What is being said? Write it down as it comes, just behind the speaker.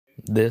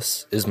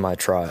This is my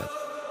tribe.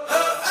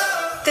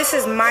 This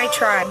is my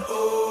tribe.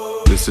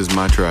 This is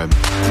my tribe.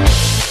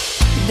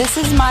 This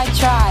is my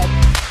tribe.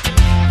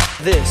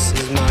 This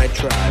is my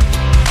tribe.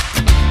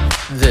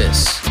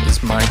 This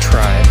is my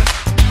tribe.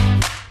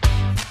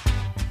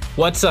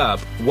 What's up?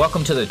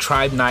 Welcome to the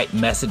Tribe Night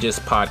Messages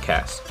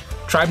podcast.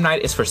 Tribe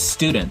Night is for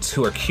students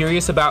who are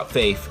curious about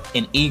faith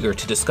and eager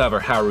to discover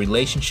how a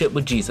relationship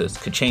with Jesus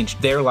could change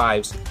their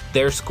lives,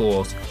 their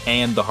schools,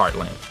 and the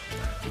Heartland.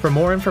 For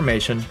more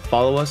information,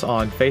 follow us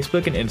on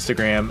Facebook and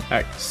Instagram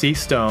at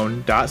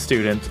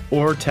cstone.students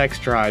or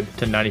text tribe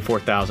to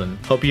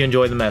 94,000. Hope you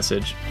enjoy the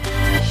message.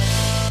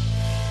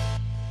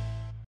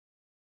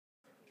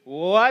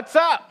 What's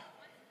up?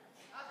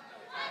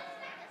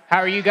 How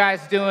are you guys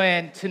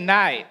doing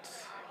tonight?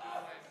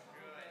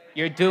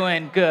 You're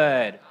doing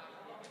good.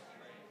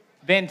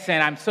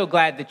 Vincent, I'm so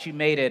glad that you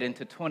made it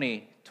into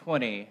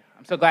 2020.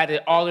 I'm so glad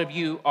that all of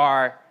you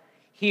are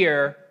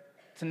here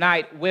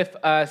tonight with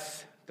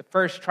us, the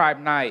first Tribe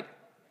Night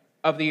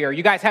of the year.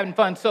 You guys having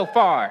fun so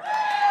far?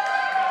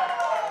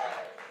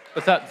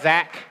 What's up,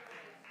 Zach?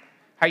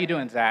 How you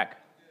doing, Zach?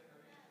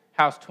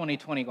 How's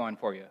 2020 going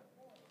for you?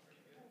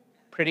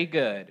 Pretty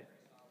good.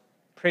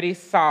 Pretty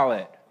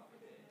solid.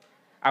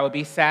 I would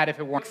be sad if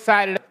it weren't.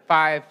 Excited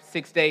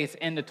 5-6 days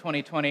into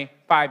 2020,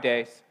 5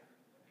 days.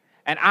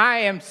 And I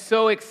am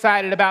so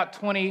excited about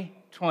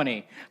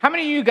 2020. How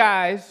many of you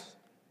guys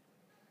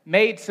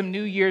made some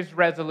New Year's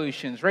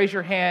resolutions? Raise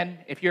your hand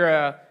if you're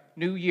a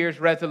New Year's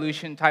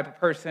resolution type of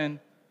person.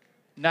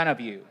 None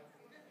of you.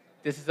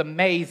 This is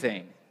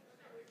amazing.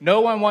 No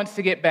one wants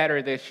to get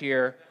better this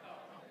year.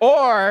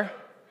 Or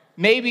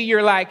maybe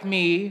you're like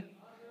me,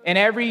 and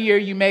every year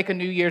you make a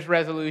New Year's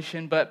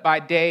resolution, but by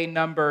day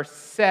number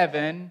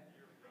 7,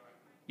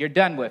 you're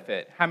done with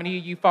it. How many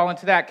of you fall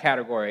into that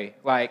category?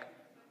 Like,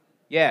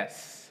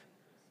 yes,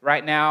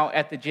 right now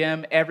at the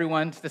gym,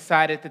 everyone's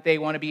decided that they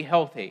want to be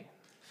healthy.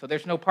 So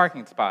there's no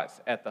parking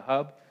spots at the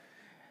hub.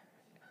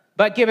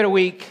 But give it a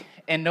week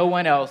and no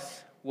one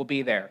else will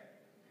be there.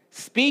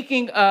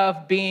 Speaking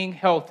of being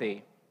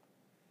healthy,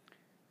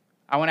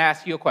 I want to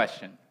ask you a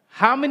question.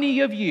 How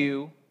many of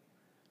you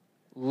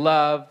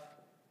love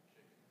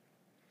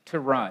to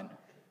run?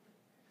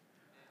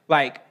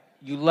 Like,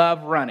 you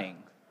love running.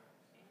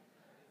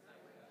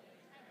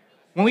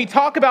 When we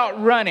talk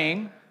about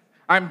running,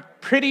 I'm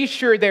pretty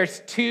sure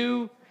there's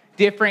 2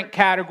 different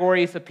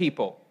categories of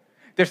people.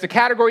 There's the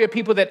category of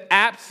people that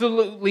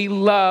absolutely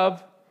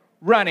love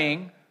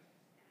running.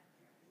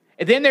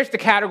 And then there's the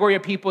category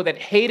of people that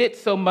hate it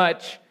so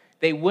much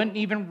they wouldn't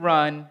even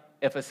run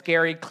if a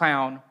scary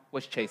clown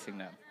was chasing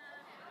them.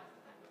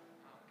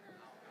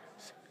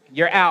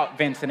 You're out,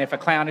 Vincent, if a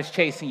clown is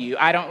chasing you.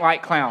 I don't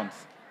like clowns.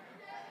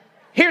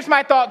 Here's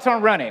my thoughts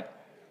on running.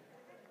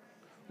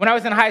 When I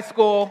was in high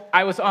school,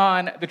 I was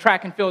on the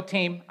track and field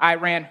team. I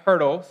ran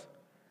hurdles,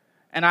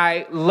 and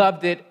I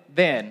loved it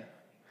then.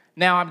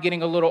 Now I'm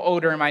getting a little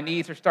older, and my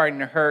knees are starting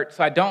to hurt,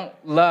 so I don't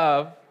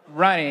love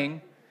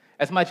running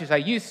as much as I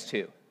used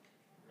to.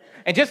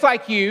 And just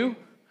like you,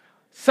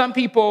 some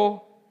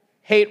people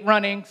hate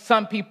running,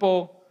 some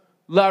people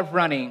love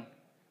running,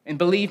 and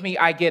believe me,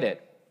 I get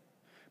it.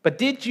 But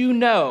did you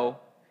know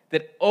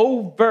that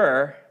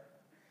over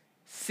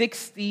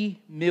 60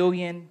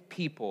 million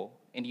people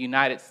in the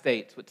United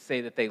States would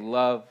say that they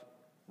love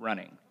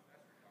running?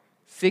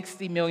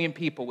 60 million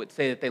people would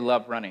say that they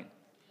love running.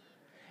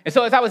 And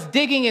so as I was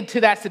digging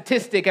into that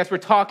statistic, as we're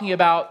talking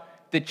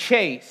about the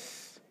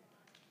chase,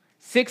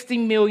 60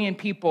 million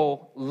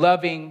people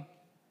loving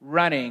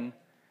running,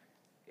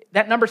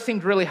 that number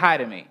seemed really high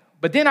to me.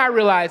 But then I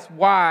realized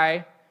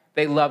why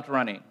they loved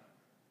running.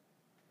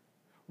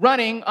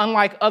 Running,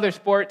 unlike other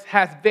sports,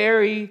 has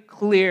very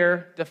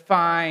clear,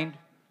 defined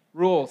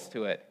rules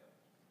to it.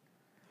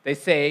 They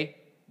say,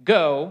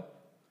 go,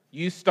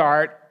 you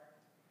start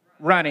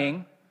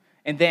running,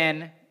 and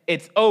then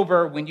it's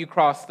over when you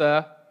cross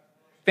the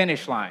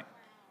finish line.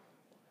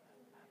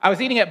 I was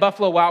eating at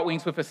Buffalo Wild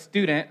Wings with a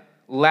student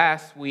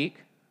last week.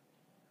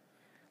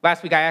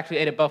 Last week, I actually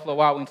ate at Buffalo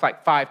Wild Wings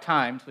like 5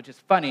 times, which is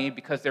funny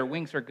because their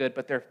wings are good,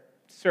 but their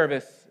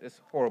service is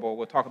horrible.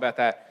 We'll talk about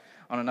that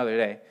on another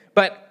day.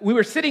 But we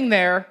were sitting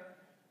there,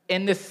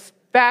 and this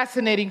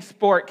fascinating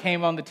sport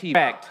came on the TV.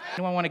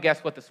 Anyone want to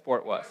guess what the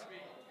sport was?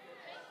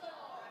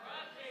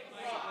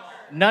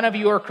 None of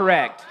you are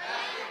correct.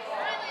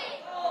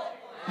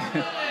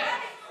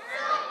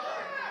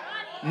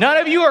 None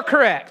of you are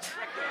correct.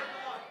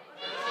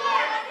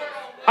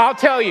 I'll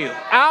tell you.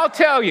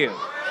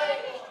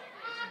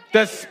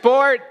 The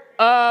sport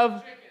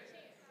of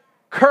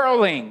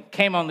curling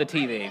came on the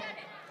TV.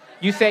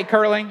 You say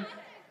curling?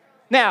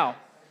 Now,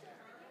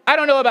 I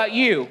don't know about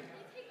you,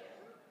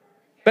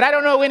 but I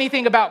don't know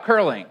anything about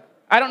curling.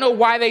 I don't know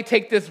why they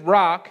take this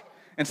rock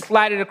and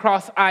slide it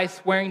across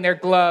ice wearing their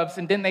gloves,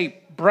 and then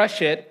they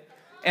brush it,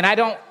 and I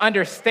don't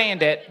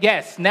understand it.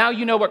 Yes, now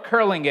you know what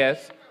curling is.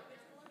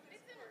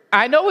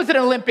 I know it's an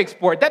Olympic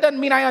sport. That doesn't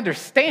mean I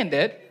understand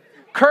it.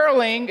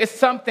 Curling is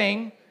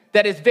something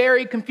that is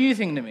very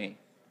confusing to me.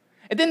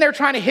 And then they're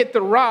trying to hit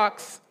the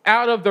rocks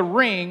out of the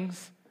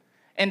rings,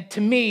 And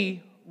to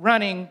me,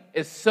 running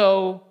is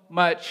so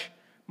much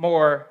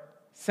more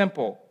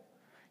simple.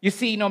 You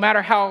see, no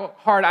matter how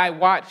hard I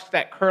watched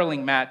that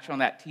curling match on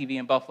that TV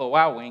in Buffalo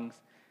Wild Wings,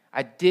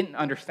 I didn't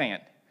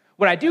understand.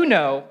 What I do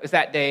know is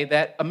that day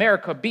that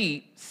America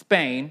beat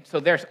Spain, so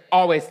there's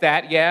always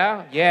that.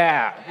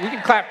 Yeah, we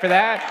can clap for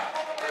that.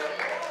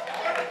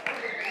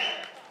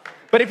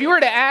 But if you were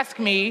to ask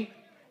me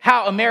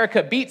how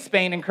America beat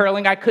Spain in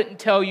curling, I couldn't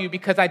tell you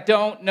because I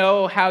don't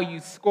know how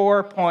you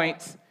score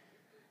points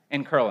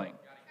in curling.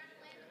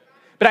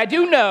 But I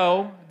do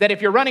know that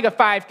if you're running a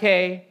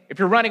 5K, if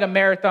you're running a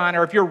marathon,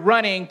 or if you're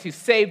running to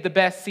save the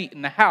best seat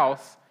in the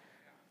house,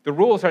 the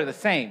rules are the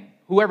same.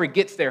 Whoever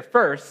gets there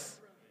first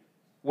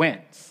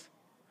wins.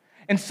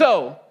 And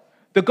so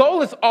the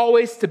goal is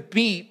always to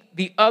beat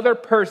the other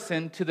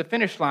person to the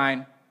finish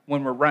line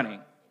when we're running.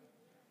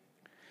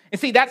 And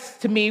see, that's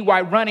to me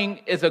why running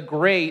is a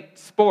great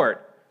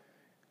sport.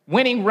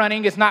 Winning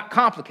running is not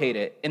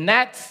complicated. And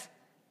that's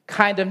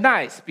kind of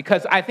nice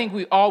because I think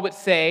we all would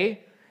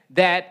say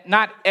that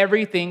not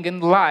everything in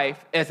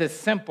life is as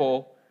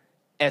simple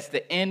as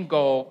the end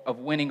goal of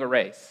winning a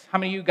race. How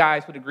many of you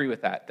guys would agree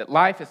with that? That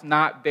life is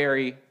not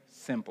very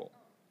simple.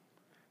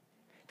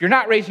 If you're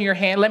not raising your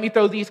hand, let me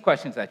throw these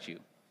questions at you.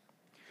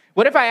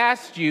 What if I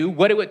asked you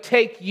what it would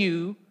take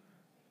you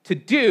to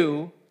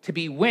do to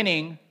be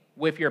winning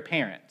with your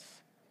parents?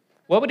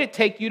 What would it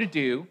take you to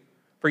do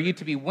for you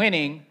to be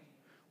winning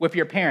with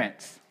your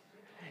parents?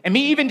 And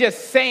me even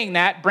just saying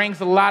that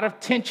brings a lot of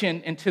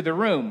tension into the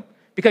room.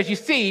 Because you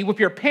see, with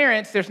your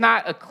parents, there's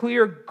not a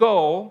clear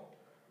goal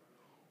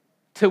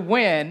to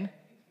win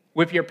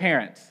with your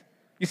parents.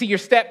 You see, your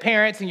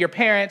step-parents and your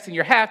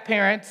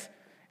half-parents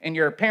and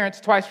your parents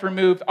twice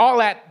removed, all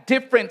that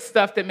different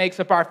stuff that makes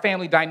up our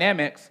family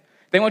dynamics,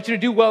 they want you to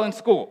do well in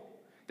school.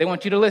 They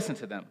want you to listen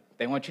to them.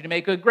 They want you to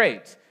make good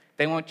grades.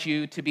 They want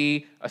you to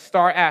be a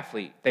star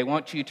athlete. They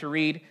want you to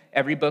read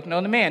every book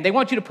known to man. They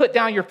want you to put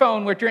down your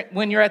phone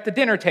when you're at the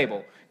dinner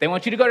table. They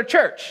want you to go to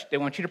church. They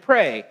want you to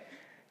pray.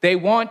 They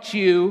want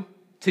you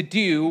to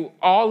do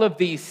all of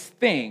these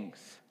things.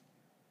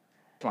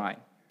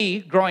 Me,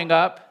 growing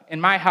up in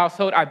my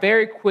household, I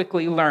very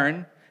quickly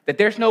learned that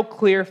there's no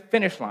clear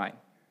finish line.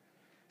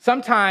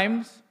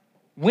 Sometimes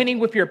winning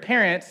with your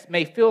parents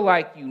may feel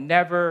like you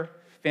never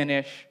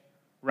finish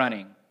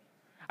running.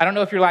 I don't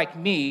know if you're like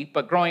me,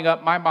 but growing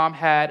up, my mom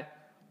had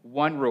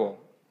one rule.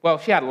 Well,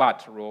 she had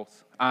lots of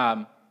rules.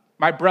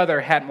 My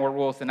brother had more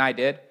rules than I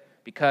did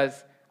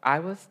because I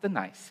was the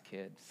nice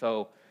kid.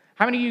 So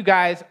how many of you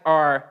guys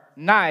are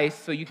nice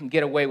so you can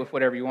get away with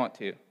whatever you want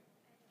to?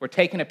 We're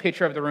taking a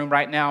picture of the room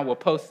right now. We'll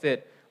post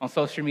it on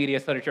social media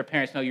so that your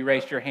parents know you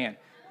raised your hand.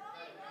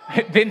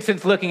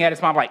 Vincent's looking at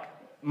his mom like,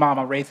 Mom,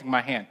 I'm raising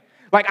my hand.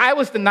 Like, I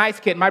was the nice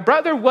kid. My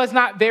brother was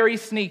not very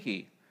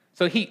sneaky,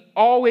 so he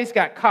always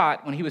got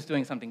caught when he was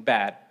doing something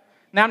bad.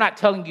 Now, I'm not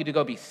telling you to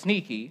go be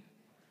sneaky,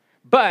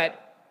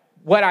 but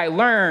what I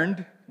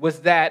learned was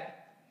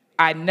that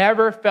I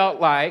never felt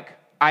like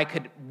I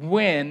could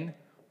win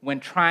when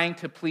trying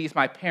to please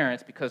my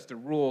parents because the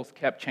rules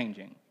kept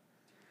changing.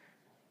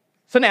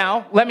 So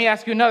now, let me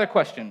ask you another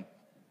question.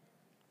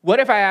 What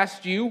if I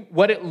asked you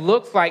what it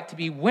looks like to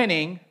be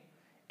winning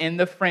in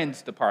the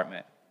friends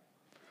department?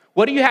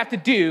 What do you have to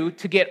do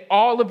to get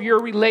all of your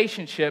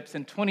relationships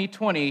in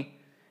 2020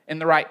 in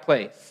the right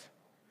place?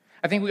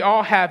 I think we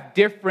all have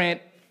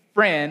different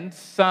friends.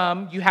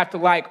 Some, you have to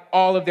like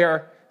all of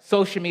their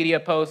social media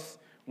posts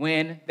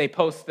when they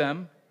post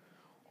them,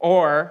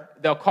 or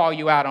they'll call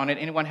you out on it.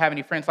 Anyone have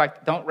any friends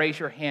like, don't raise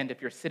your hand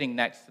if you're sitting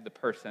next to the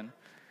person?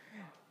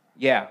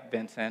 Yeah,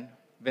 Vincent.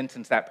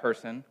 Vincent's that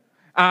person.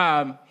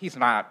 He's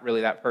not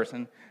really that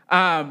person.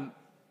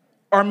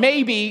 Or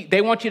maybe they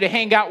want you to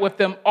hang out with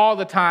them all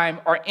the time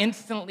or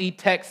instantly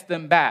text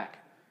them back.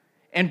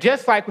 And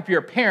just like with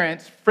your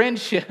parents,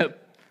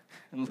 friendship,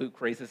 and Luke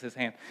raises his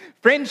hand,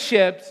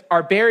 friendships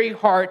are very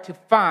hard to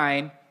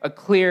find a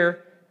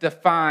clear,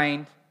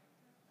 defined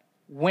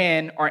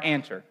win or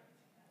answer.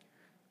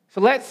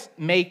 So let's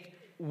make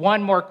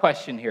one more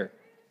question here.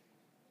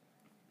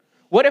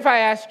 What if I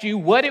asked you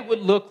what it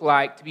would look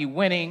like to be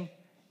winning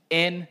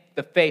in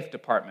the faith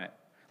department?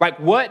 Like,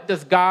 what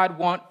does God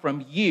want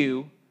from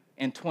you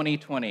in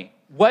 2020?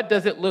 What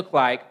does it look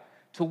like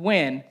to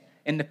win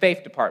in the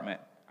faith department?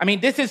 I mean,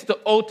 this is the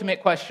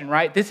ultimate question,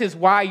 right? This is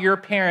why your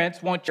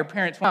parents want your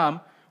parents to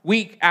come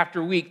week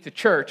after week to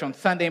church on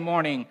Sunday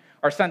morning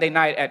or Sunday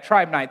night at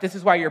Tribe Night. This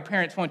is why your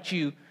parents want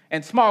you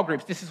in small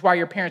groups. This is why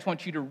your parents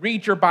want you to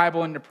read your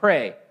Bible and to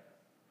pray.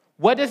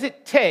 What does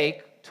it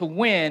take to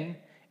win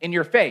in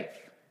your faith?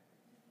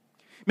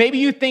 Maybe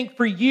you think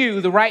for you,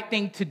 the right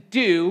thing to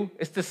do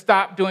is to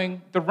stop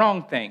doing the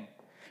wrong thing.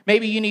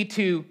 Maybe you need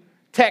to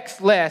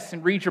text less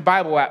and read your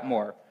Bible app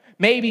more.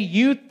 Maybe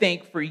you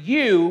think for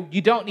you,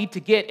 you don't need to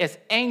get as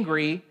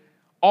angry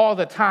all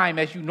the time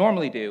as you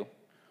normally do.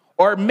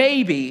 Or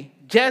maybe,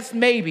 just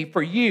maybe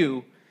for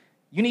you,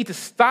 you need to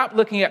stop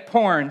looking at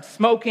porn,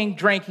 smoking,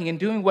 drinking, and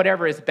doing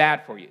whatever is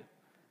bad for you.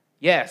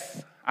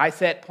 Yes, I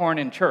said porn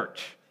in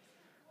church.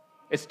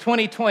 It's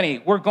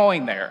 2020. We're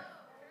going there.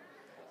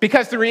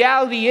 Because the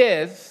reality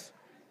is,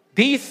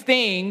 these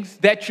things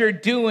that you're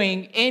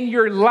doing in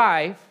your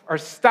life are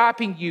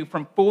stopping you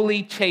from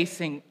fully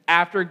chasing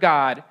after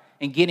God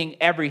and getting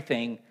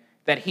everything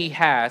that he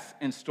has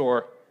in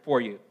store for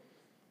you.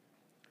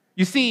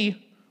 You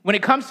see, when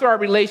it comes to our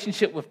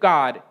relationship with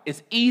God,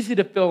 it's easy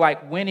to feel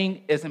like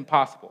winning is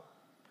impossible.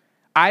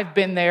 I've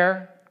been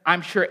there.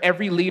 I'm sure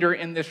every leader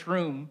in this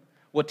room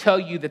will tell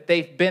you that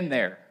they've been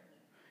there.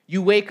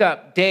 You wake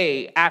up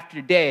day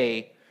after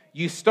day.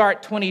 You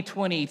start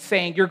 2020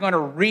 saying you're going to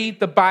read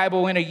the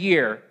Bible in a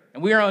year,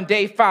 and we are on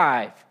day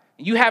 5,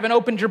 and you haven't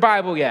opened your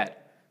Bible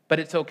yet, but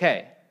it's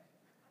okay.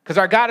 Because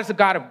our God is a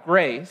God of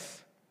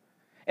grace,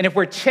 and if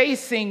we're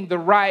chasing the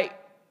right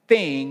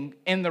thing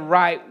in the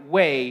right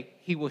way,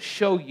 he will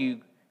show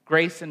you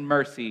grace and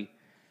mercy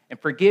and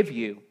forgive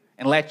you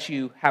and let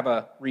you have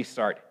a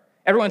restart.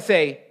 Everyone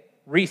say,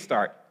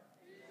 restart.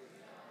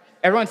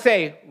 Everyone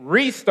say,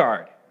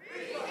 restart.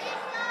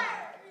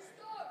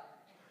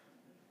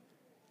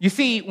 You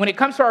see, when it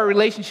comes to our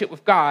relationship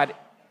with God,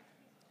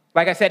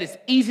 like I said, it's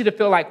easy to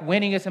feel like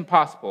winning is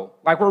impossible.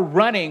 Like we're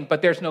running,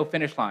 but there's no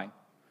finish line.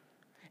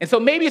 And so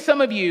maybe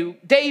some of you,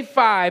 day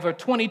 5 of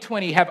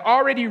 2020, have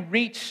already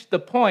reached the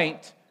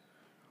point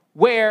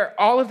where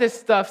all of this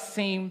stuff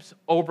seems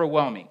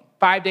overwhelming.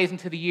 5 days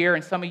into the year,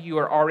 and some of you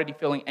are already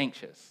feeling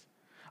anxious.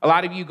 A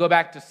lot of you go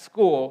back to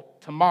school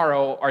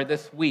tomorrow or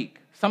this week.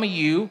 Some of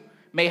you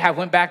may have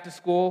went back to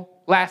school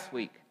last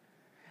week.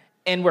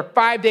 And we're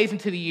 5 days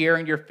into the year,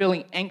 and you're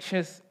feeling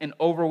anxious and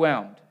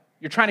overwhelmed.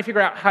 You're trying to figure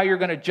out how you're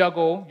going to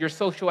juggle your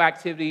social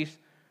activities,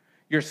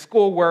 your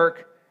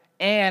schoolwork,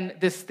 and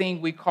this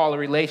thing we call a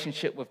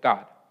relationship with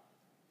God.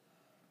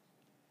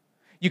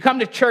 You come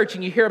to church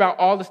and you hear about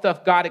all the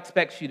stuff God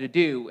expects you to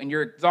do, and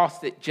you're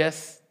exhausted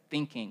just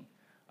thinking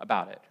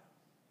about it.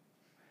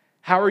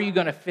 How are you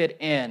going to fit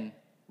in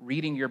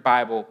reading your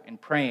Bible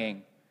and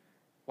praying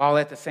while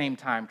at the same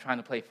time trying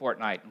to play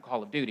Fortnite and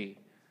Call of Duty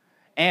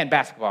and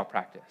basketball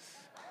practice?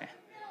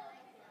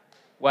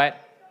 What?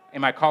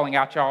 Am I calling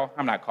out y'all?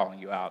 I'm not calling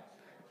you out.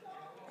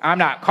 I'm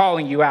not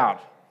calling you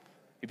out.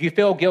 If you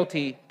feel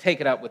guilty,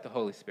 take it up with the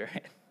Holy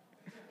Spirit.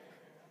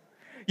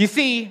 You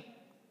see,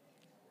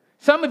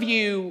 some of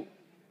you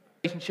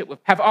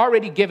have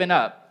already given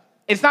up.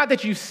 It's not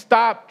that you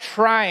stopped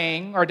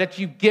trying or that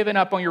you've given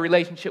up on your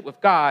relationship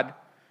with God,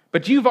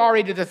 but you've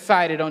already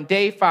decided on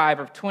day 5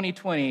 of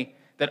 2020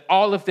 that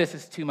all of this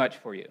is too much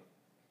for you.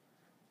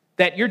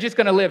 That you're just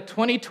going to live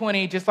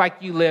 2020 just like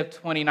you lived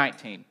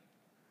 2019.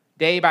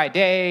 Day by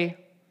day,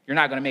 you're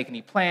not going to make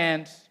any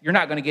plans. You're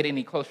not going to get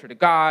any closer to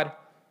God.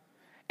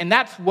 And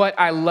that's what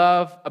I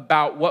love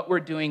about what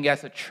we're doing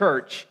as a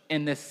church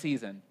in this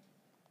season.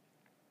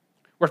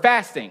 We're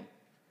fasting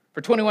for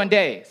 21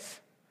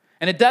 days.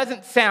 And it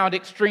doesn't sound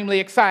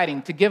extremely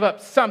exciting to give up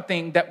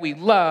something that we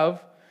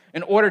love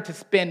in order to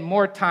spend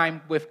more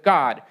time with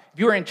God. If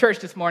you were in church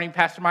this morning,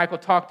 Pastor Michael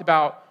talked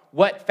about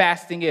what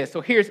fasting is. So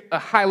here's a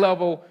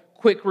high-level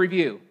quick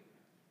review.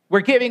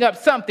 We're giving up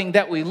something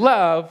that we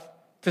love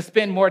to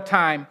spend more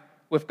time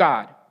with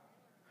God.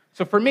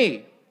 So for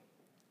me,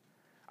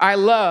 I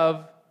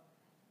love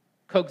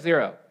Coke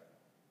Zero.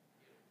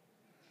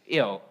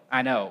 Ew,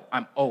 I know,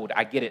 I'm old.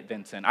 I get it,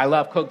 Vincent. I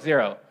love Coke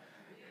Zero.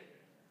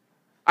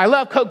 I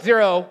love Coke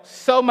Zero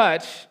so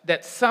much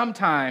that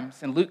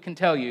sometimes, and Luke can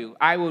tell you,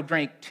 I will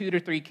drink 2 to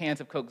 3 cans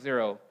of Coke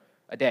Zero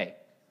a day.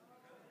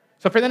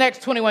 So for the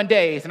next 21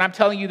 days, and I'm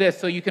telling you this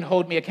so you can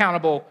hold me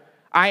accountable,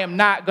 I am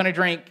not going to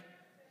drink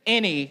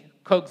any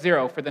Coke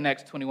Zero for the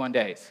next 21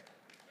 days.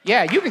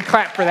 Yeah, you can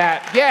clap for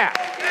that. Yeah.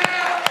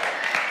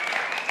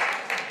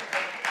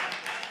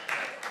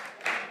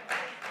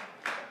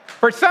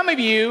 For some of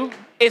you,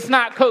 it's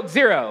not Coke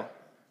Zero.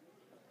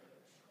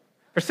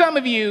 For some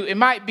of you, it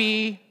might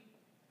be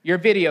your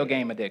video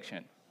game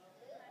addiction.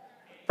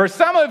 For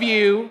some of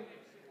you,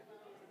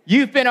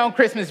 you've been on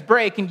Christmas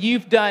break and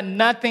you've done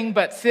nothing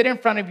but sit in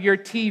front of your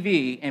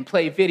TV and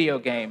play video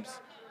games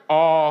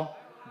all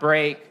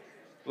break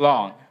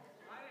long.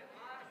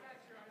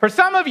 For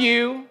some of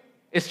you,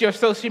 it's your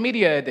social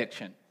media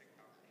addiction.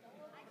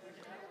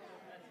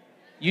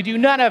 You do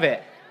none of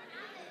it.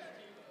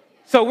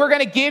 So we're going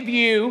to give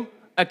you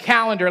a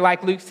calendar,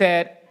 like Luke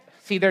said.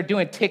 See, they're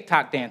doing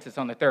TikTok dances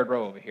on the 3rd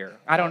row over here.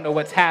 I don't know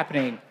what's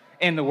happening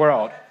in the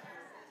world.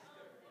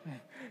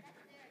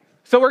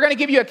 So we're going to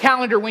give you a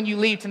calendar when you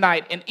leave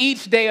tonight, and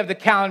each day of the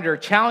calendar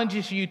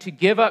challenges you to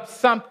give up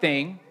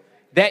something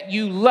that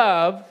you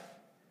love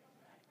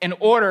in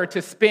order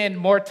to spend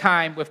more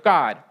time with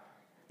God.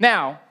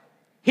 Now,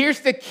 here's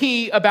the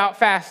key about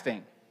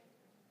fasting.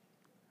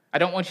 I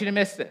don't want you to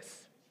miss this.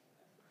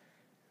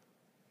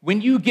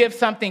 When you give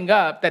something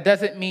up, that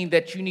doesn't mean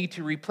that you need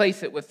to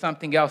replace it with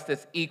something else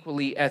that's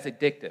equally as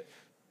addictive.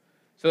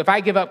 So if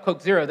I give up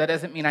Coke Zero, that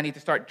doesn't mean I need to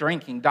start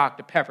drinking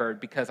Dr. Pepper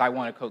because I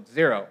want a Coke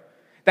Zero.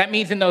 That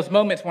means in those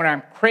moments when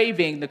I'm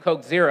craving the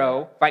Coke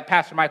Zero, like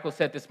Pastor Michael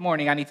said this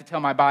morning, I need to tell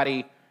my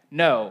body,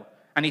 no.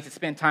 I need to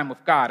spend time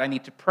with God. I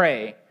need to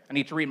pray. I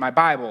need to read my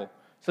Bible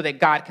so that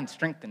God can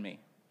strengthen me.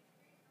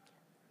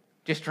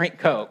 Just drink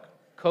Coke.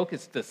 Coke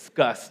is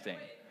disgusting.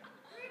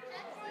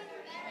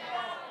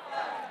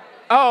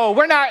 Oh,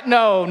 we're not,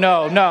 no.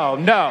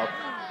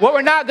 What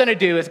we're not gonna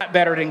do is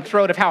better than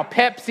throw of how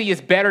Pepsi is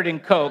better than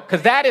Coke,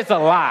 because that is a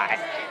lie.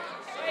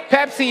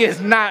 Pepsi is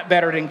not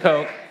better than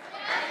Coke.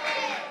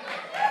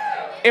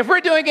 If we're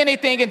doing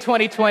anything in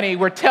 2020,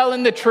 we're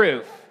telling the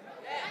truth.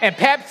 And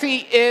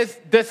Pepsi is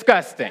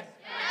disgusting.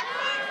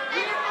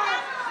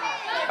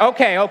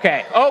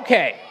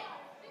 Okay.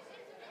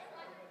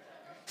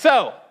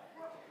 So,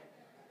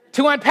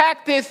 to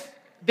unpack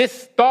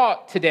this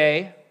thought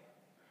today,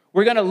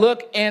 we're going to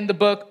look in the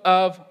book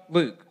of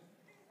Luke.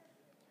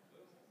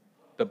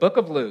 The book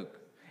of Luke.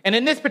 And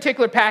in this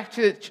particular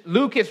passage,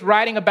 Luke is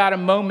writing about a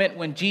moment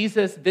when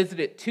Jesus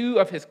visited two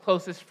of his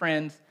closest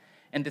friends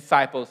and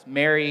disciples,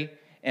 Mary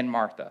and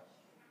Martha.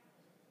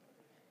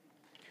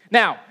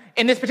 Now,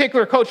 in this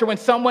particular culture, when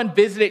someone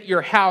visited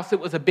your house, it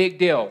was a big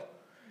deal.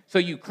 So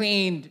you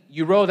cleaned,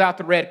 you rolled out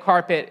the red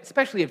carpet,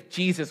 especially if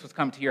Jesus was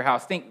coming to your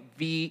house. Think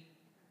VIP.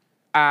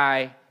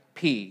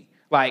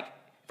 Like,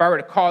 if I were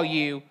to call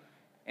you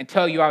and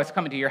tell you I was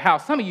coming to your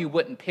house, some of you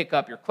wouldn't pick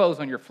up your clothes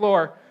on your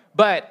floor.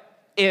 But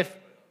if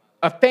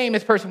a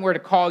famous person were to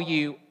call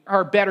you,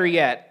 or better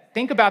yet,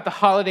 think about the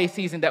holiday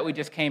season that we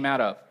just came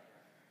out of.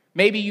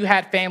 Maybe you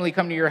had family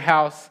come to your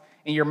house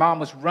and your mom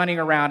was running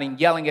around and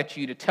yelling at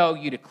you to tell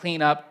you to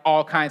clean up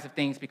all kinds of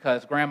things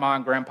because grandma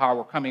and grandpa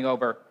were coming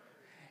over.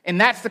 And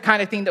that's the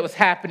kind of thing that was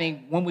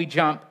happening when we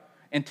jump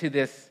into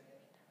this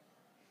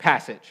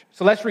passage.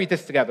 So let's read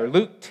this together.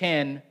 Luke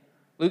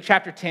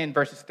chapter 10,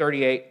 verses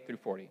 38 through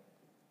 40.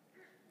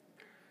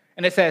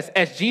 And it says,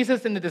 as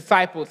Jesus and the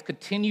disciples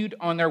continued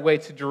on their way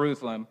to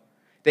Jerusalem,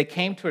 they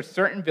came to a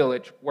certain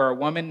village where a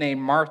woman named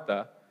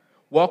Martha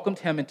welcomed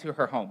him into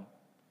her home.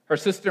 Her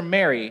sister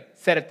Mary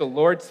sat at the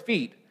Lord's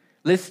feet,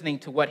 listening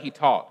to what he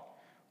taught.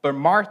 But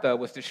Martha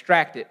was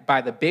distracted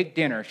by the big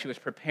dinner she was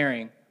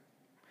preparing.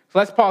 So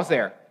let's pause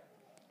there.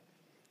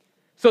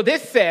 So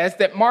this says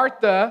that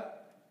Martha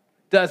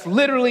does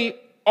literally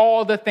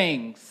all the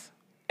things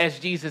as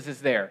Jesus is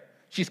there.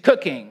 She's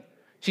cooking,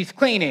 she's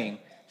cleaning,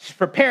 she's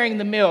preparing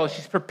the meal,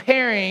 she's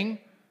preparing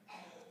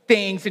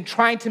things and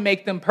trying to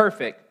make them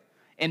perfect.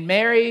 And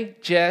Mary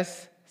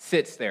just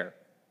sits there,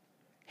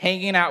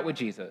 hanging out with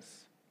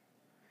Jesus.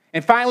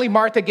 And finally,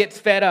 Martha gets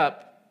fed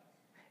up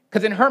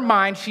because in her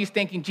mind, she's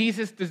thinking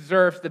Jesus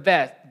deserves the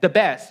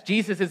best.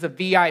 Jesus is a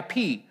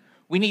VIP.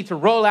 We need to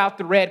roll out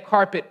the red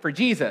carpet for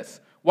Jesus.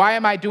 Why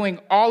am I doing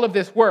all of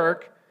this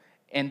work?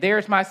 And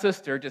there's my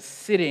sister just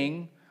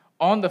sitting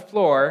on the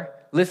floor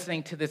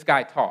listening to this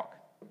guy talk.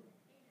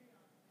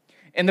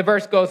 And the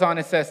verse goes on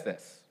and says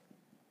this.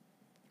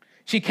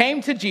 She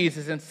came to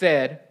Jesus and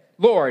said,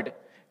 Lord,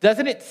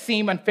 doesn't it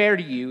seem unfair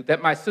to you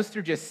that my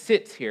sister just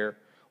sits here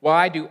while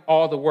I do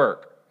all the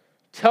work?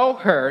 Tell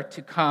her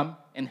to come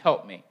and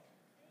help me.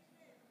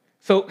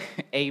 So,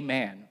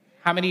 amen.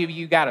 How many of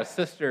you got a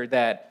sister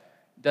that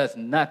does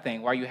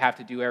nothing while you have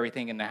to do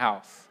everything in the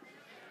house?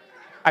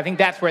 I think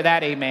that's where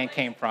that amen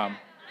came from.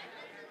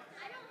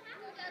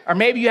 Or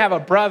maybe you have a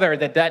brother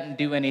that doesn't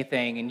do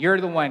anything and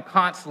you're the one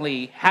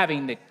constantly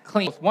having to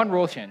clean. One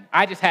rule,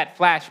 I just had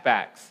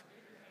flashbacks.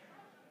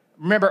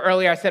 Remember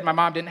earlier I said my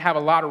mom didn't have a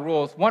lot of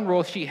rules. One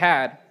rule she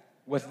had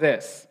was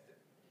this.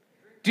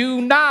 Do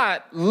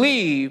not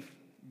leave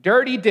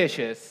dirty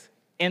dishes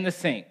in the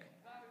sink.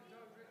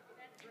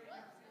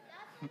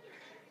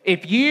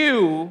 If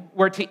you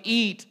were to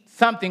eat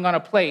something on a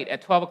plate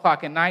at 12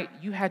 o'clock at night,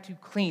 you had to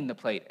clean the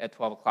plate at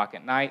 12 o'clock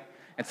at night.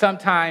 And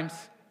sometimes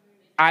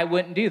I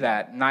wouldn't do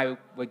that, and I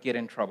would get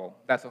in trouble.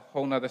 That's a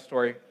whole nother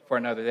story for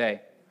another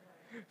day.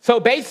 So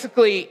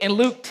basically, in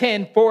Luke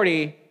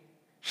 10:40,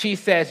 she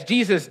says,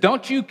 Jesus,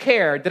 don't you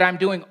care that I'm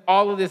doing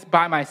all of this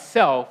by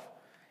myself?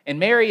 And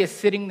Mary is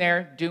sitting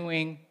there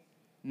doing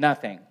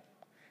nothing.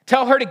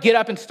 Tell her to get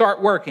up and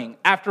start working.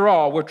 After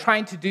all, we're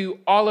trying to do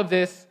all of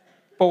this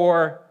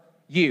for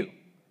you.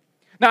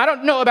 Now, I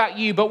don't know about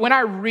you, but when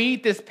I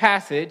read this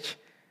passage,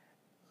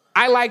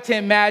 I like to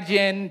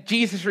imagine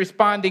Jesus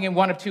responding in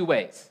one of two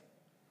ways.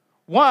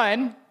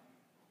 One,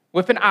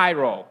 with an eye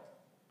roll,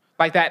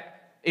 like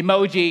that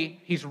emoji,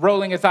 he's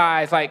rolling his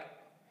eyes like,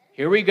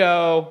 here we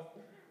go.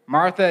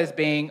 Martha is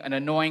being an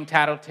annoying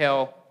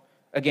tattletale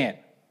again.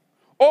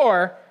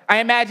 Or I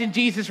imagine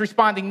Jesus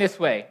responding this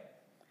way,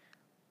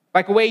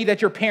 like a way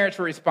that your parents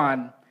would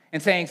respond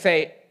and saying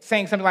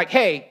something like,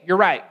 hey, you're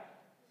right.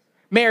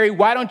 Mary,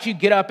 why don't you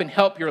get up and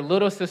help your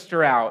little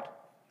sister out?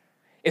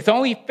 It's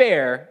only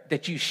fair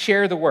that you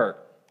share the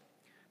work.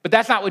 But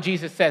that's not what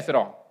Jesus says at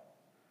all.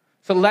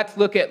 So let's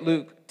look at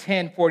Luke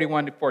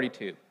 10:41 to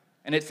 42.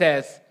 And it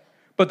says,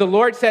 but the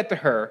Lord said to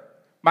her,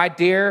 my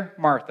dear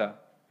Martha,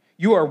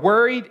 you are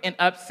worried and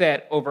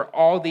upset over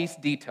all these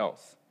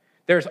details.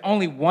 There's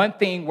only one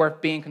thing worth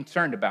being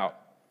concerned about.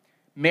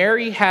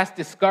 Mary has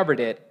discovered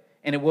it,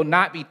 and it will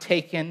not be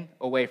taken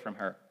away from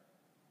her.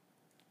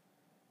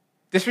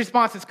 This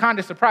response is kind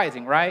of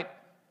surprising, right?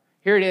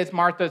 Here it is,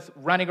 Martha's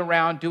running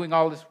around doing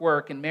all this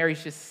work, and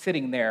Mary's just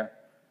sitting there.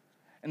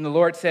 And the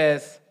Lord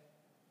says,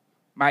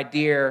 my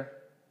dear,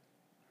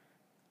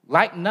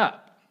 lighten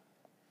up.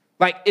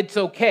 Like, it's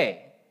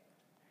okay.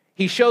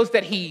 He shows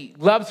that he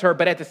loves her,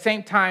 but at the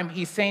same time,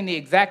 he's saying the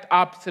exact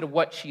opposite of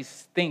what she's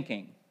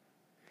thinking.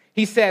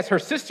 He says her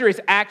sister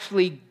is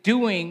actually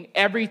doing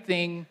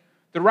everything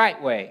the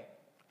right way.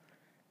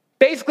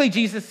 Basically,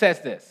 Jesus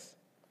says this: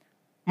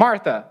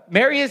 Martha,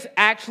 Mary is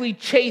actually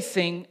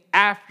chasing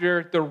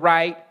after the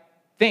right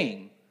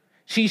thing.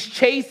 She's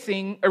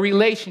chasing a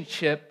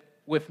relationship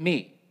with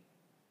me.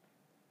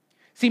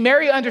 See,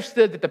 Mary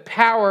understood that the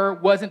power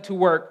wasn't to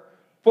work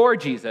for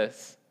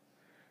Jesus,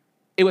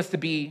 it was to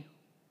be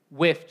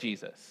with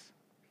Jesus.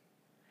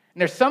 And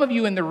there's some of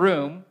you in the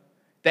room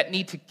that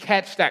need to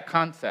catch that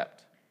concept.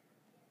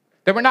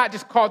 That we're not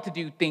just called to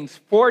do things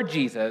for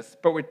Jesus,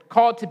 but we're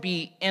called to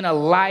be in a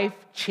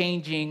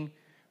life-changing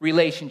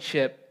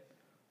relationship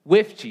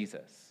with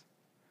Jesus.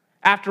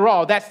 After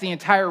all, that's the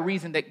entire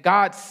reason that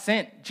God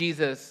sent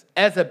Jesus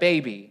as a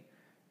baby.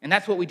 And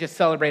that's what we just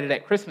celebrated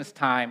at Christmas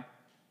time,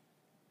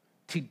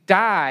 to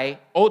die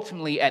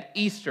ultimately at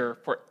Easter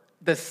for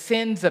the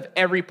sins of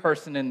every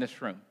person in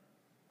this room.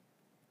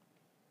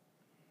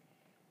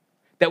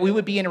 That we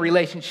would be in a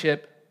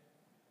relationship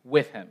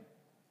with him.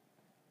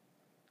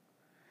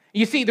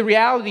 You see, the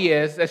reality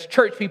is, as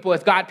church people,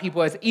 as God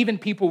people, as even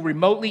people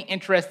remotely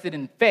interested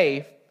in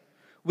faith,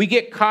 we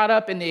get caught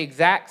up in the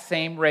exact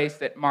same race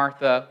that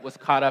Martha was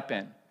caught up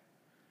in.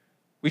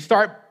 We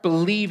start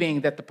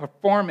believing that the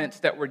performance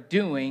that we're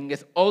doing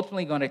is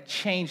ultimately going to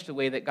change the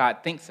way that God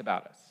thinks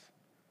about us,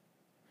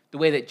 the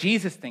way that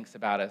Jesus thinks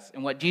about us.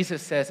 And what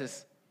Jesus says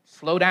is,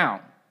 slow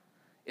down.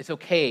 It's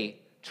okay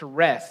to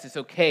rest. It's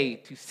okay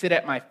to sit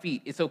at my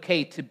feet. It's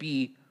okay to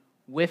be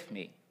with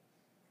me.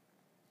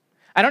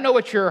 I don't know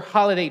what your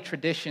holiday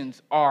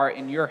traditions are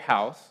in your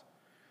house.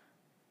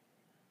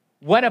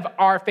 One of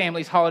our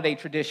family's holiday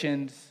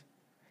traditions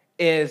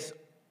is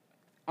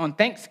on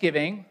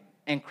Thanksgiving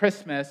and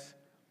Christmas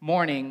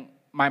morning,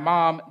 my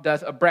mom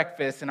does a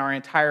breakfast and our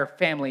entire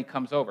family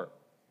comes over.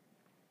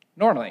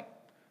 Normally.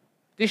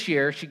 This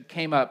year, she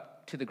came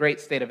up to the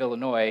great state of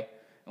Illinois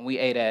and we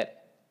ate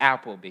at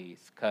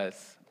Applebee's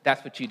because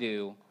that's what you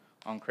do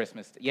on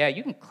Christmas. Yeah,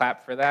 you can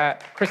clap for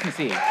that. Christmas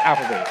Eve,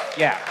 Applebee's,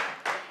 yeah.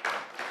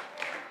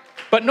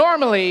 But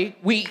normally,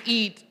 we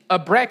eat a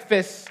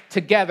breakfast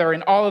together,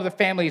 and all of the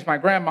families, my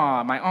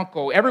grandma, my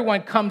uncle,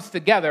 everyone comes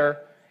together,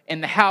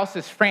 and the house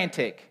is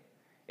frantic,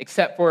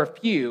 except for a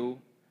few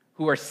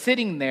who are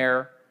sitting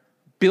there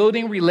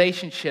building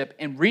relationship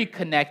and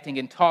reconnecting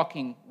and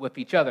talking with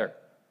each other.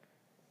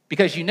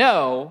 Because you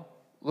know,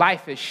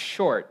 life is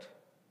short.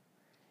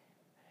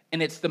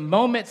 And it's the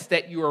moments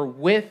that you are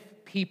with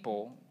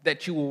people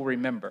that you will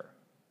remember.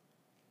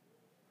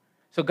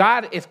 So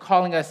God is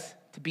calling us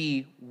to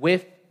be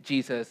with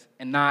Jesus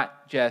and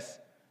not just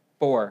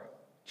for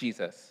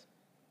Jesus.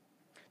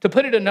 To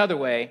put it another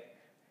way,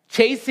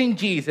 chasing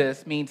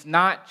Jesus means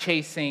not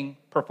chasing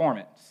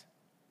performance.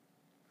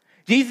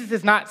 Jesus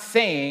is not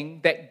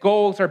saying that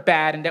goals are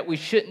bad and that we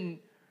shouldn't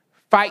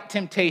fight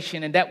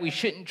temptation and that we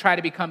shouldn't try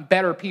to become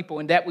better people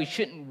and that we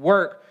shouldn't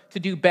work to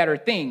do better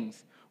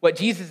things. What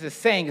Jesus is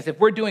saying is if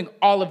we're doing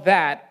all of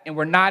that and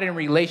we're not in a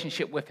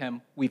relationship with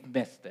him, we've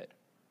missed it.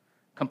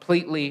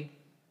 Completely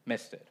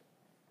missed it.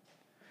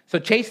 So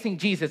chasing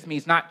Jesus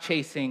means not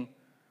chasing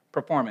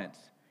performance.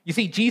 You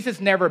see, Jesus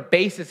never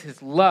bases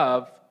his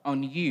love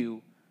on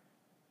you,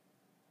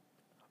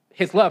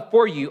 his love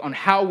for you on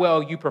how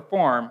well you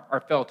perform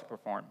or fail to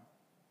perform.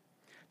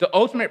 The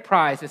ultimate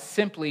prize is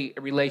simply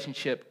a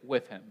relationship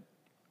with him.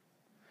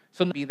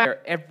 So he'll be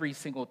there every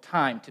single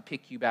time to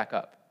pick you back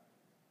up.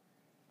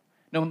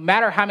 No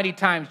matter how many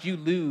times you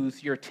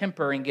lose your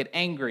temper and get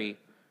angry,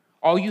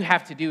 all you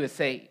have to do is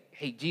say,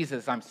 hey,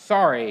 Jesus, I'm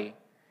sorry,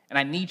 and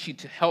I need you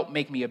to help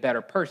make me a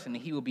better person,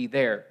 and he will be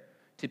there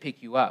to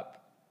pick you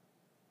up.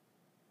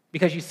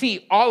 Because you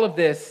see, all of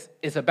this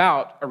is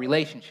about a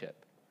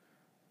relationship.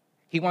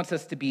 He wants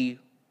us to be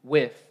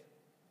with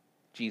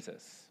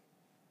Jesus.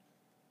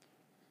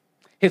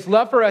 His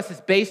love for us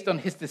is based on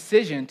his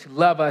decision to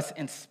love us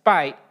in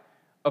spite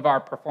of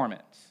our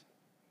performance.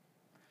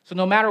 So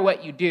no matter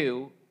what you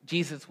do,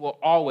 Jesus will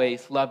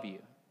always love you.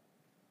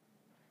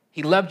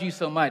 He loved you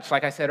so much,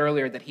 like I said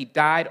earlier, that he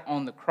died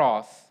on the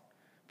cross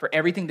for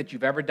everything that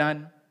you've ever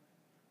done,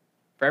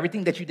 for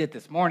everything that you did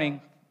this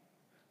morning,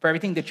 for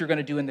everything that you're going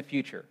to do in the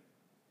future.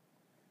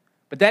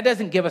 But that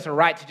doesn't give us a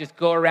right to just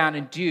go around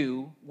and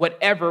do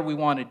whatever we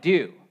want to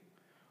do.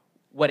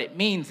 What it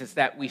means is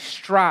that we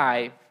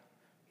strive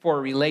for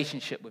a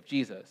relationship with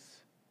Jesus.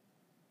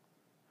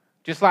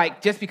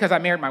 Just because I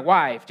married my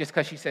wife, just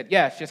because she said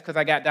yes, just because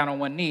I got down on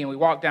one knee and we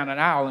walked down an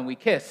aisle and we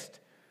kissed,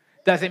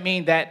 doesn't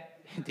mean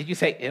that, did you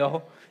say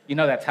ill? You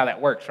know that's how that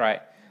works,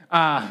 right?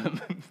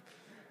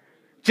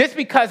 Just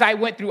because I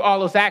went through all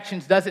those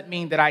actions doesn't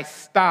mean that I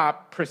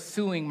stopped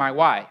pursuing my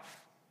wife.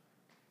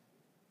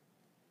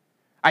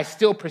 I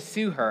still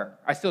pursue her.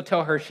 I still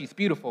tell her she's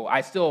beautiful.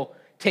 I still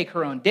take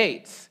her on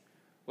dates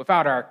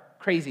without our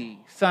crazy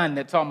son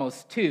that's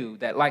almost 2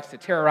 that likes to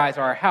terrorize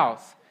our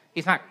house.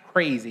 He's not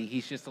crazy.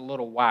 He's just a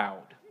little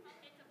wild.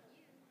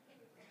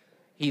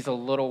 He's a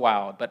little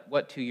wild, but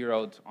what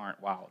 2-year-olds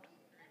aren't wild?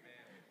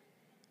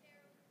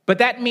 But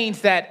that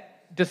means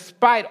that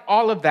despite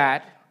all of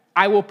that,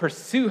 I will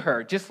pursue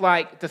her. Just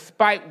like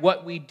despite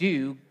what we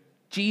do,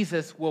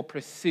 Jesus will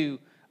pursue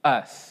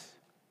us.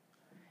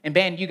 And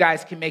band, you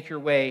guys can make your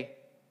way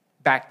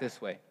back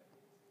this way.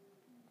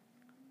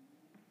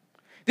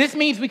 This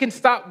means we can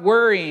stop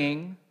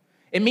worrying.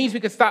 It means we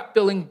can stop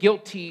feeling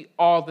guilty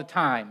all the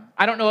time.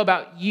 I don't know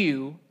about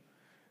you,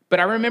 but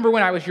I remember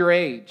when I was your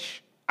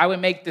age, I would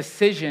make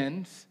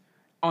decisions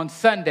on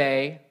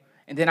Sunday,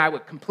 and then I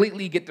would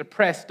completely get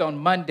depressed on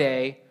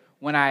Monday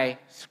when I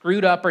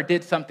screwed up or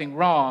did something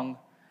wrong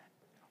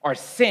or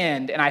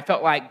sinned, and I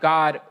felt like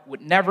God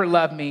would never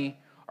love me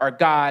or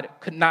God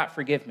could not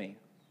forgive me.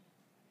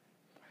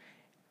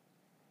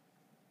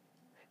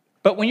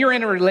 But when you're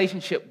in a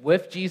relationship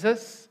with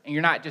Jesus, and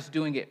you're not just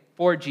doing it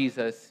for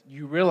Jesus,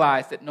 you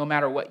realize that no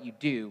matter what you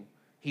do,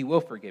 he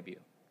will forgive you.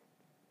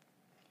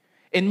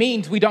 It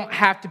means we don't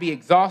have to be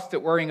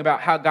exhausted worrying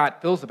about how God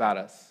feels about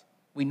us.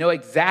 We know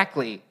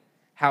exactly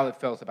how it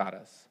feels about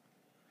us.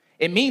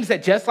 It means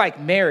that just like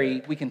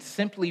Mary, we can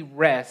simply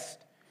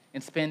rest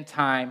and spend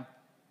time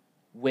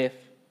with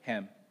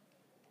him.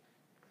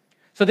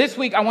 So this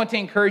week, I want to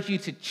encourage you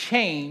to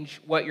change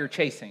what you're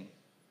chasing.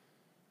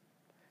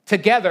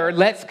 Together,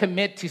 let's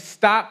commit to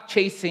stop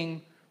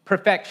chasing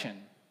perfection.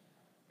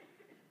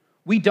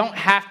 We don't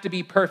have to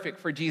be perfect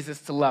for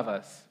Jesus to love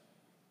us.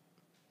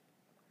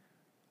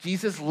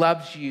 Jesus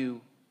loves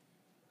you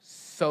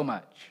so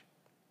much.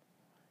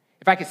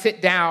 If I could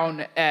sit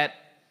down at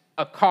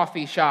a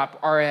coffee shop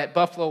or at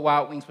Buffalo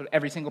Wild Wings with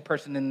every single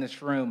person in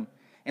this room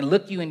and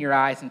look you in your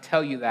eyes and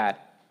tell you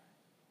that,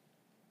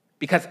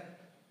 because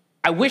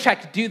I wish I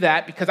could do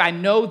that, because I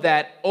know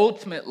that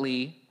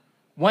ultimately,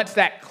 once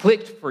that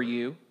clicked for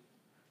you,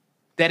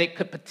 that it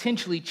could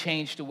potentially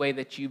change the way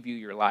that you view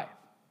your life.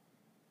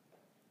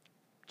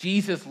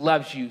 Jesus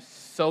loves you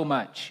so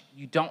much.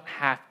 You don't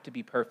have to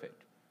be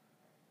perfect.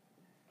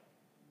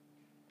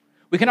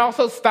 We can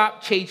also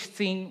stop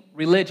chasing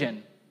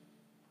religion.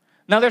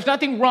 Now, there's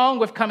nothing wrong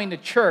with coming to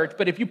church,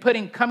 but if you're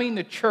putting coming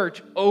to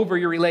church over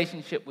your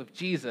relationship with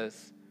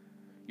Jesus,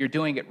 you're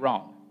doing it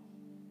wrong.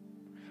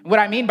 And what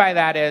I mean by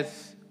that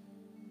is,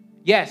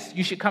 yes,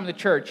 you should come to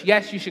church.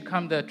 Yes, you should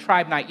come to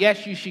Tribe Night.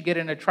 Yes, you should get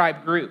in a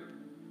tribe group.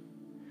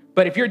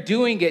 But if you're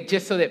doing it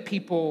just so that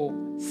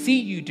people see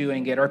you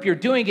doing it, or if you're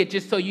doing it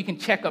just so you can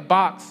check a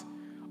box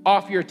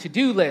off your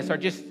to-do list, or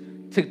just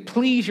to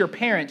please your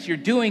parents, you're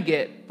doing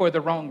it for the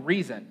wrong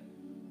reason.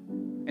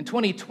 In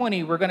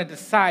 2020, we're going to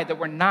decide that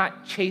we're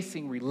not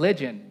chasing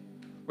religion.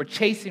 We're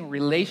chasing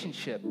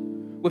relationship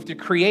with the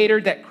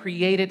Creator that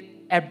created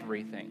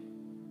everything.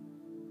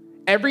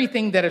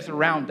 Everything that is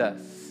around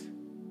us,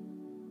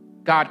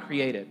 God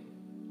created.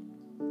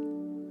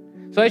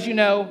 So as you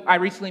know, I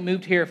recently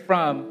moved here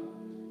from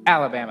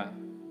Alabama.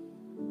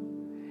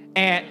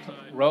 And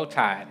Roll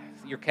Tide,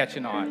 you're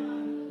catching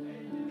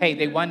on. Hey,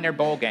 they won their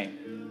bowl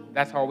game.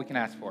 That's all we can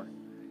ask for.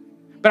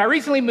 But I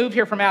recently moved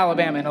here from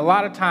Alabama, and a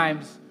lot of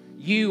times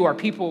you or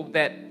people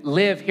that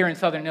live here in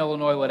Southern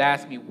Illinois would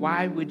ask me,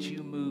 why would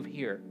you move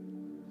here?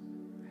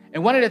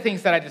 And one of the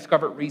things that I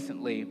discovered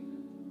recently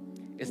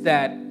is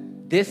that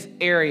this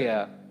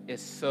area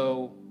is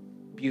so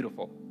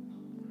beautiful.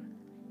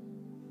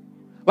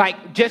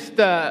 Like just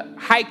the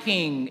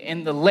hiking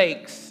in the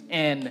lakes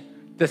and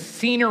the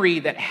scenery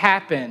that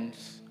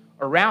happens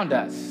around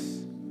us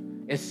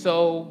is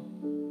so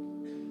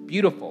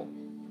beautiful.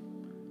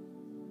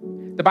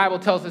 The Bible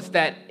tells us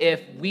that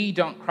if we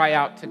don't cry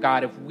out to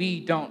God, if we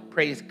don't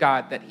praise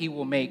God, that he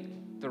will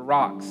make the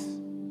rocks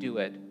do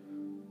it.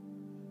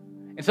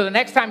 And so the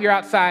next time you're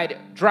outside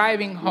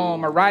driving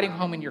home or riding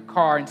home in your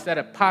car, instead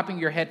of popping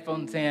your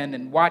headphones in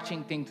and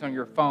watching things on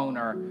your phone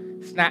or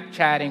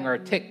Snapchatting or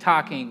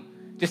TikToking,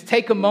 just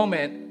take a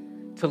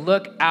moment to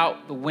look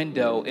out the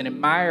window and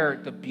admire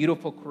the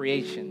beautiful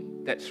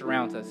creation that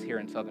surrounds us here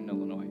in Southern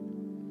Illinois.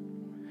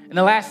 And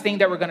the last thing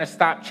that we're going to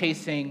stop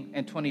chasing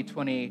in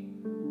 2020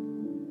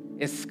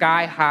 is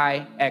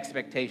sky-high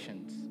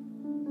expectations.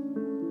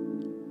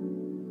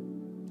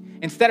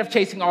 Instead of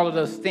chasing all of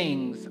those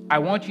things, I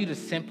want you to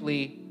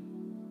simply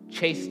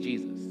chase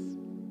Jesus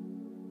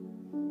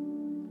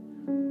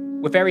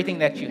with everything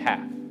that you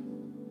have.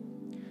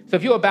 So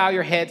if you will bow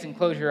your heads and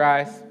close your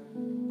eyes.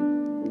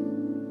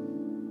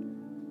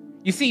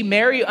 You see,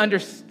 Mary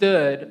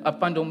understood a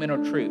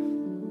fundamental truth.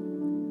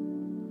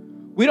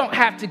 We don't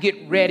have to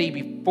get ready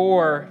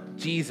before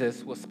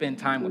Jesus will spend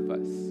time with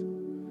us.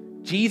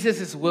 Jesus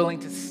is willing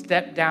to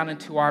step down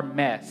into our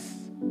mess,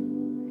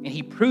 and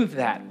he proved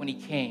that when he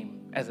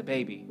came as a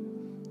baby.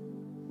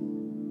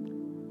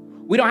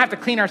 We don't have to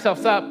clean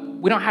ourselves up.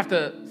 We don't have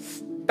to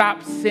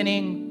stop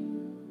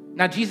sinning.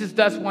 Now, Jesus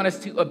does want us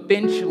to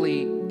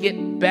eventually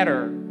get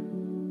better.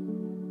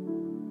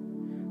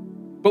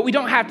 But we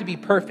don't have to be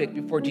perfect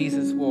before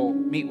Jesus will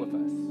meet with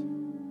us.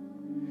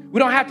 We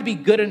don't have to be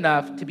good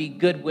enough to be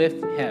good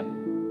with him.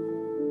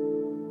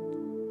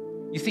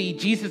 You see,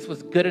 Jesus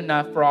was good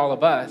enough for all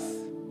of us,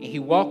 and he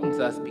welcomes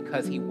us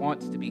because he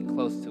wants to be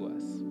close to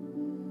us.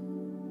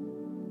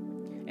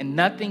 And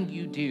nothing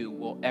you do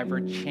will ever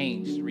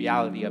change the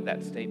reality of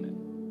that statement.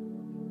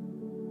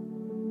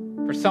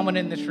 For someone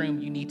in this room,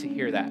 you need to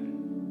hear that.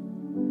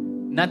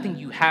 Nothing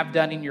you have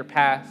done in your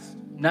past,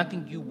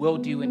 nothing you will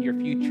do in your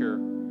future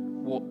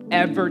will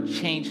ever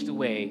change the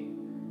way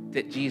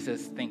that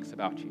Jesus thinks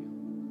about you.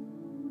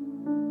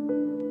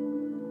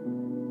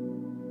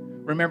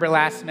 Remember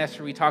last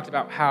semester we talked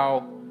about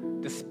how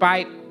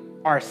despite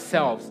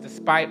ourselves,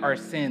 despite our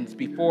sins,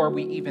 before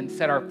we even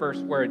said our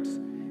first words,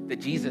 that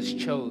Jesus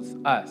chose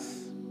us.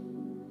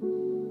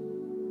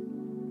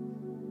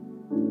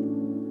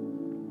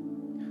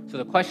 So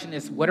the question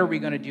is, what are we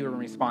going to do in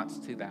response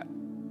to that?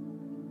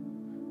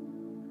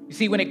 You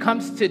see, when it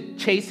comes to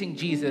chasing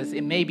Jesus,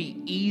 it may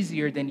be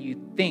easier than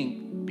you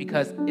think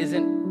because He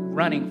isn't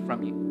running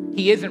from you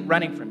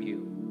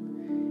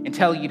and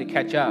telling you to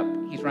catch up.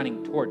 He's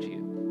running towards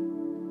you.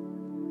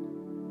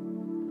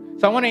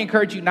 So I want to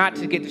encourage you not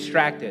to get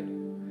distracted.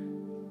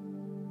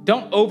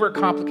 Don't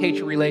overcomplicate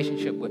your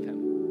relationship with Him.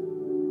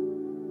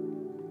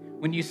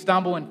 When you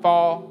stumble and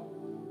fall,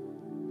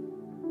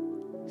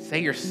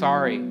 say you're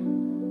sorry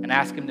and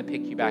ask Him to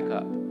pick you back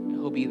up. And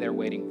He'll be there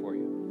waiting for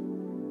you.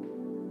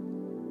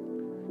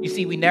 You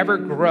see, we never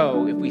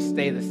grow if we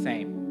stay the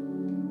same.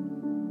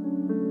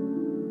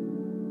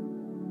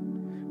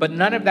 But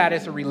none of that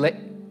is a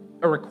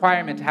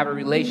requirement to have a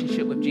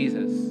relationship with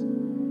Jesus.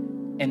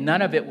 And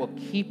none of it will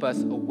keep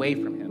us away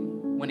from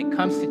Him. When it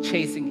comes to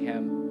chasing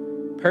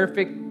Him,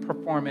 perfect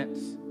performance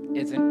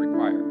isn't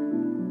required.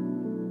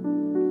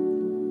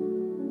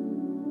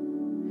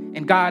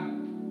 And God,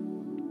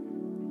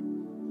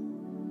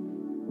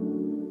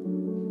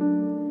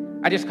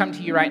 I just come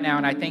to you right now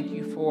and I thank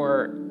you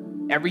for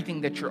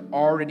everything that you're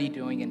already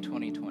doing in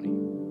 2020.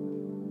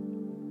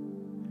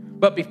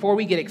 But before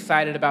we get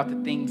excited about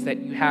the things that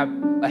you have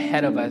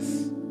ahead of us,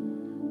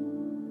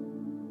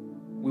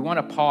 we want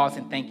to pause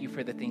and thank you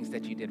for the things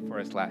that you did for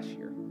us last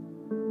year.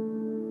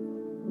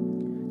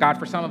 God,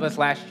 for some of us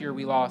last year,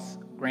 we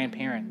lost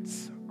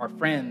grandparents, our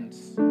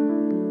friends.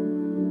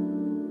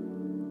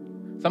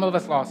 Some of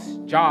us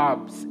lost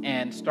jobs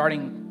and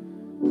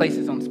starting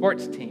places on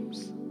sports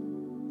teams.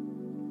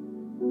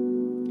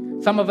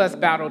 Some of us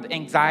battled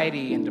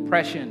anxiety and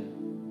depression.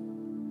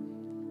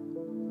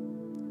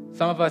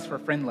 Some of us were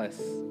friendless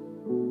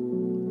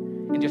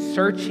and just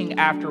searching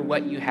after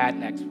what you had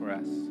next for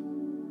us.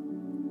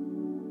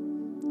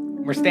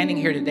 We're standing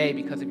here today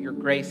because of your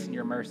grace and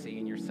your mercy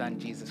in your Son,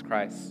 Jesus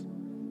Christ.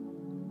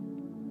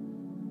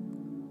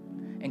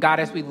 And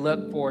God, as we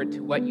look forward to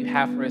what you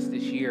have for us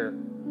this year,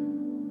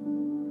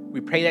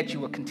 we pray that you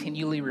will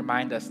continually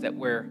remind us that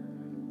we're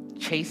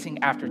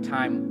chasing after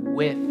time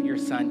with your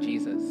Son,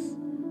 Jesus.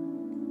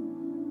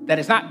 That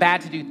it's not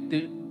bad to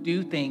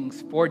do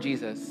things for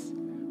Jesus,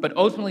 but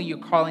ultimately you're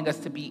calling us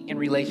to be in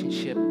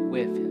relationship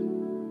with him.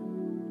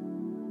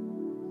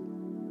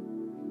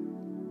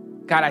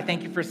 God, I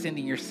thank you for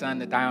sending your Son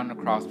to die on the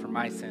cross for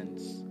my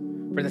sins,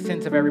 for the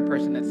sins of every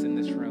person that's in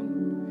this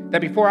room. That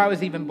before I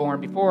was even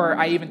born, before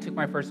I even took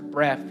my first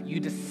breath, you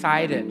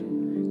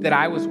decided that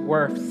I was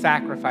worth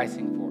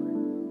sacrificing for.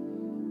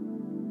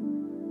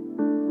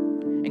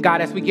 And God,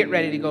 as we get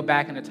ready to go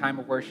back in a time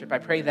of worship, I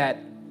pray that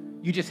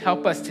you just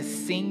help us to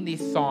sing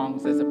these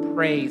songs as a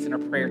praise and a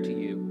prayer to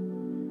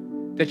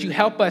you. That you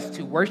help us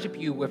to worship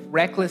you with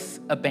reckless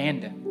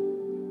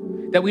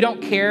abandon. That we don't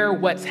care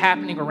what's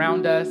happening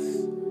around us.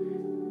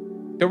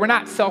 That we're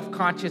not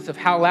self-conscious of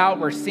how loud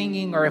we're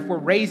singing or if we're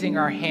raising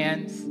our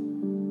hands.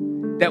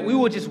 That we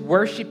will just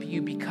worship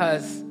you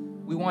because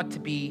we want to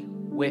be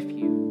with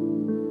you.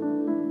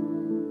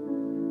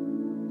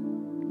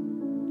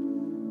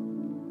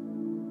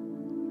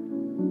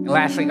 And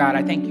lastly, God,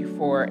 I thank you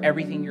for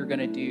everything you're going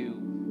to do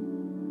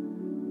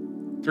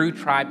through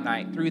Tribe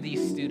Night, through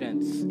these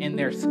students in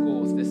their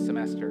schools this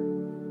semester.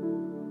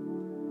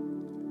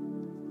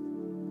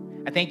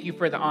 I thank you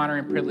for the honor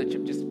and privilege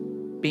of just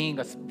being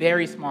a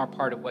very small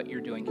part of what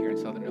you're doing here in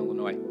Southern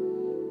Illinois.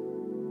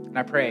 And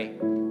I pray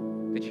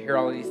that you hear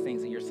all of these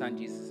things in your Son,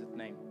 Jesus'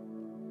 name.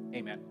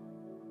 Amen.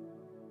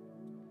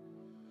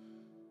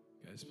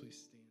 Guys,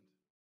 please.